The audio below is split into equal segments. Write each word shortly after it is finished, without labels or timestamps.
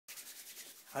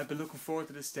I've been looking forward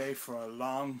to this day for a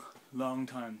long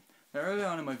time. Now, early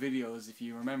on in my videos, if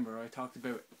you remember, I talked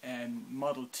about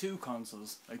Model 2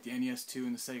 consoles, like the NES-2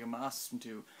 and the Sega Master System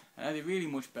 2, and they're really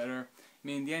much better. I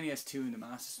mean, the NES-2 and the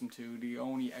Master System 2, they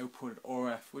only outputted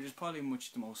RF, which is probably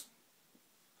much the most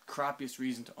crappiest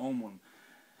reason to own one.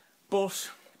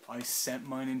 But I sent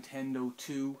my Nintendo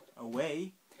 2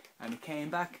 away, and it came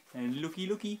back, and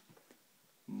looky,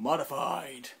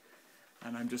 modified.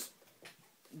 And I'm just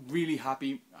really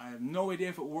happy. I have no idea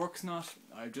if it works or not.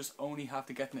 I just only have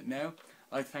to get in it now.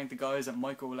 I'd like to thank the guys at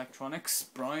Microelectronics.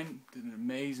 Brian did an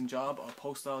amazing job. I'll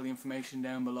post all the information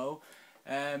down below.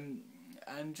 And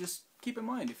just keep in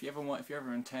mind, if you're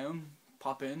ever in town,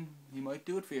 pop in. He might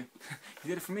do it for you. He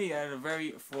did it for me at a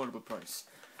very affordable price.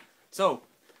 So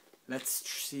let's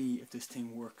see if this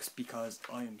thing works, because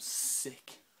I am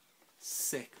sick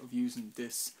of using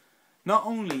this. Not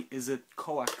only is it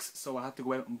coax, so I have to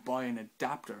go out and buy an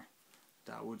adapter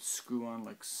that would screw on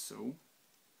like so.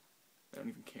 I don't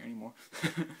even care anymore.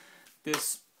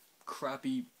 This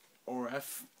crappy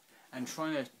RF, and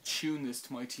trying to tune this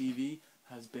to my TV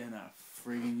has been a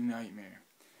frigging nightmare.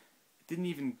 It didn't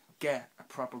even get a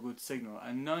proper good signal,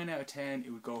 and 9 out of 10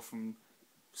 it would go from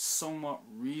somewhat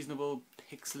reasonable,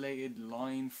 pixelated,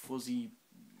 line, fuzzy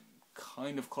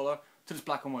kind of colour to just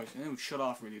black and white, and it would shut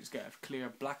off really. Just get a clear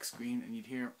black screen and you'd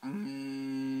hear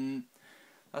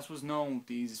That's what's known with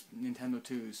these Nintendo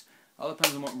 2s. All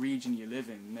depends on what region you live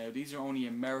in. Now these are only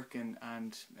American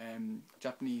and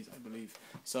Japanese, I believe.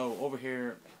 So over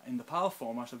here in the PAL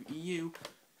format of EU,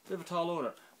 bit of a tall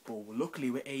order. But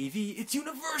luckily with AV, it's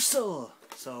universal!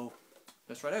 So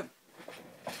let's try it out.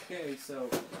 Okay, so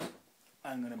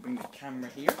I'm gonna bring the camera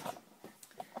here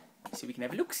so we can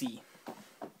have a look-see.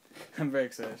 I'm very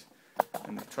excited.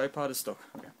 And the tripod is stuck.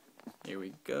 Okay, here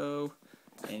we go.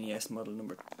 NES model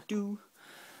number 2.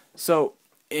 So,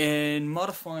 in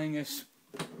modifying it,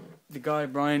 the guy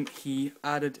Brian, he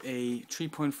added a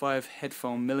 3.5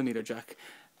 headphone millimeter jack.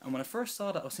 And when I first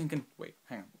saw that, I was thinking, wait,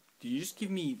 hang on, do you just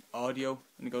give me audio?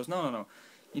 And he goes, no, you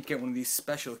need to get one of these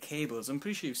special cables. I'm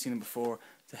pretty sure you've seen them before.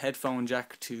 It's a headphone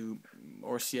jack to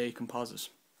RCA composite,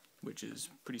 which is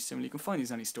pretty similar. You can find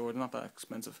these in any store, they're not that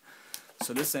expensive.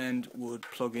 So this end would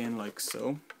plug in like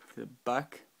so, to the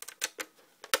back.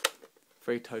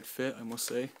 Very tight fit, I must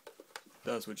say.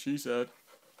 That's what she said.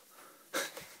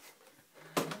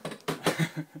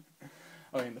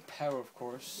 Oh, and the power, of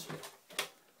course.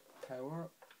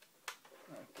 Power.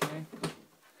 Okay.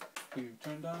 You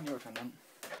turned on, you're turned on.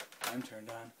 I'm turned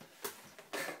on.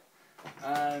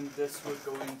 And this would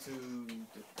go into the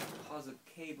deposit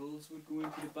cables, would go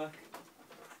into the back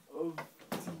of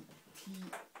the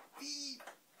TV.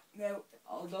 Now,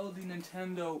 although the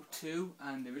Nintendo 2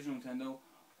 and the original Nintendo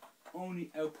only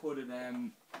outputted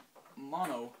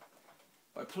mono,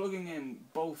 by plugging in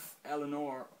both L and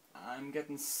R, I'm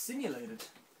getting simulated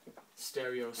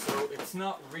stereo. So it's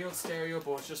not real stereo,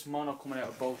 but it's just mono coming out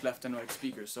of both left and right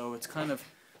speakers. So it's kind of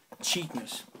cheating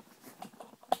it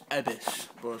a bit,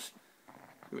 but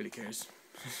who really cares?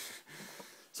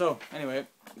 So anyway,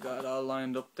 got it all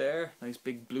lined up there. Nice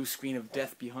big blue screen of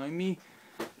death behind me.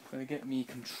 Gonna get me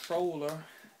controller,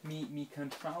 me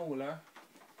controller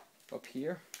up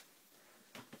here.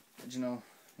 Original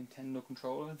Nintendo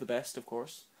controller, the best, of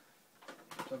course.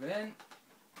 Plug it in,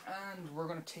 and we're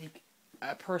gonna take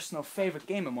a personal favorite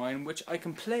game of mine, which I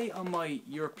can play on my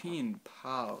European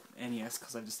PAL NES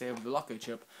because I've disabled the lockout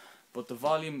chip, but the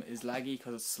volume is laggy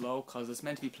because it's slow, because it's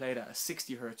meant to be played at a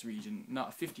 60 Hz region, not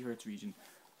a 50 Hz region.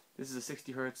 This is a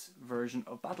 60 Hz version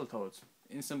of Battletoads.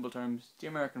 In simple terms, the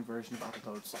American version of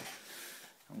Battletoads.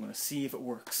 I'm going to see if it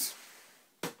works.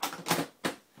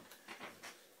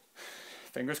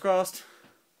 Fingers crossed.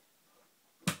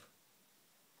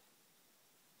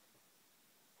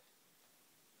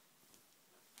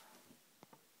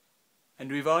 And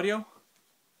do we have audio?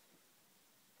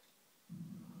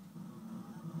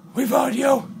 We've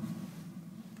audio!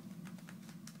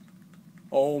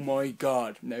 Oh my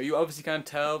god. Now you obviously can't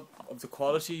tell of the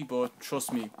quality, but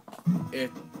trust me,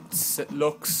 it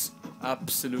looks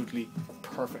absolutely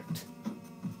perfect.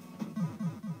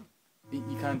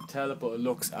 You can't tell it, but it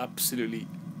looks absolutely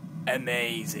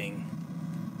amazing.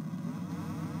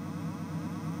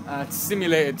 It's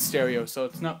simulated stereo, so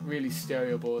it's not really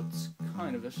stereo, but it's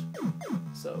kind of it.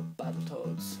 So,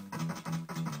 Battletoads.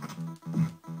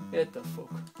 Get the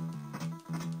fuck.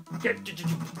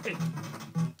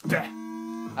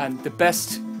 And the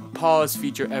best pause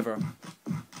feature ever.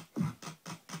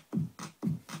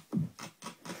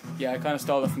 Yeah, I kind of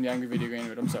stole that from the Angry Video Game,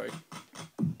 but I'm sorry.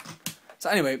 So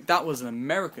anyway, that was an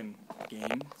American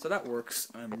game, so that works.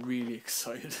 I'm really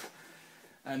excited.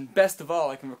 And best of all,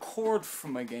 I can record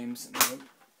from my games now,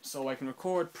 so I can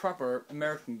record proper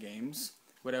American games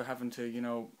without having to, you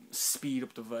know, speed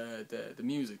up the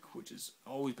music, which has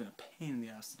always been a pain in the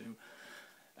ass to do.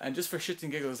 And just for shits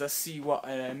and giggles, let's see what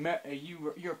a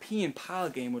European PAL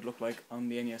game would look like on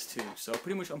the NES-2. So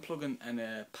pretty much I'm plugging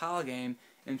a PAL game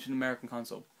into an American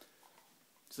console.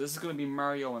 So this is going to be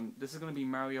Mario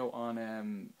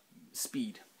on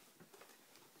speed.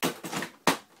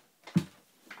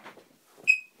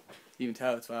 You can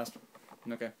tell it's fast.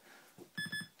 Okay.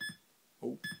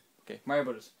 Oh, okay. Mario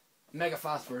Brothers, mega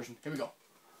fast version. Here we go.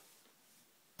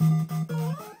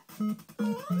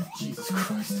 Jesus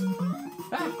Christ!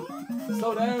 Ah!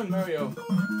 Slow down, Mario.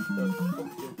 The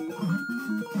fuck you?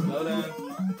 Slow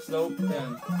down. Slow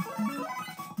down.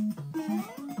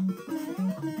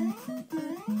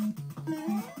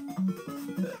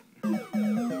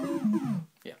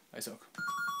 Yeah, I suck.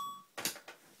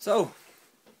 So,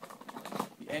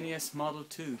 the NES Model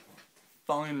 2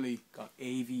 finally got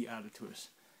AV added to it,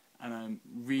 and I'm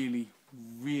really,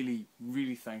 really,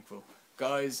 really thankful.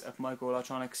 Guys at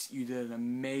Microelectronics, you did an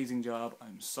amazing job.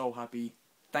 I'm so happy.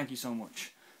 Thank you so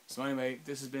much. So anyway,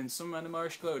 this has been some random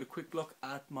Irish guy with a quick look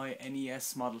at my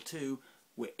NES Model 2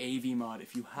 with AV mod.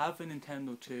 If you have a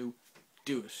Nintendo 2,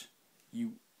 do it.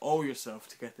 You owe yourself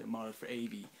to get it modded for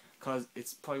AV, because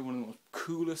it's probably one of the most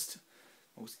coolest,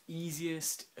 most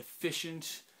easiest,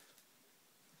 efficient,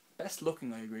 best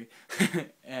looking, I agree,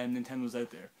 Nintendos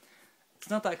out there. It's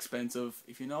not that expensive.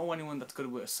 If you know anyone that's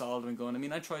good with a soldering gun, I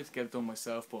mean, I tried to get it done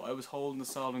myself, but I was holding the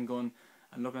soldering gun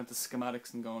and looking at the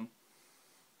schematics and going,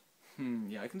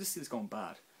 yeah, I can just see this going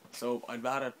bad. So I'd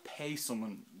rather pay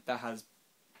someone that has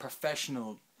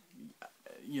professional,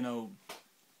 you know,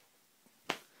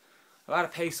 I'd rather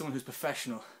pay someone who's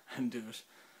professional and do it.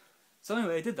 So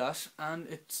anyway, I did that, and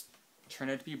it's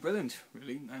turned out to be brilliant,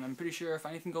 really. And I'm pretty sure if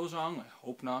anything goes wrong, I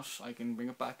hope not, I can bring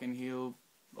it back and he'll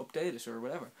update it or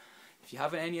whatever. If you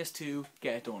have an NES2,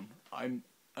 get it done. I'm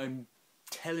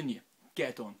telling you, get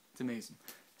it done. It's amazing.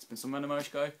 It's been some random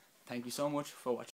Irish guy. Thank you so much for watching.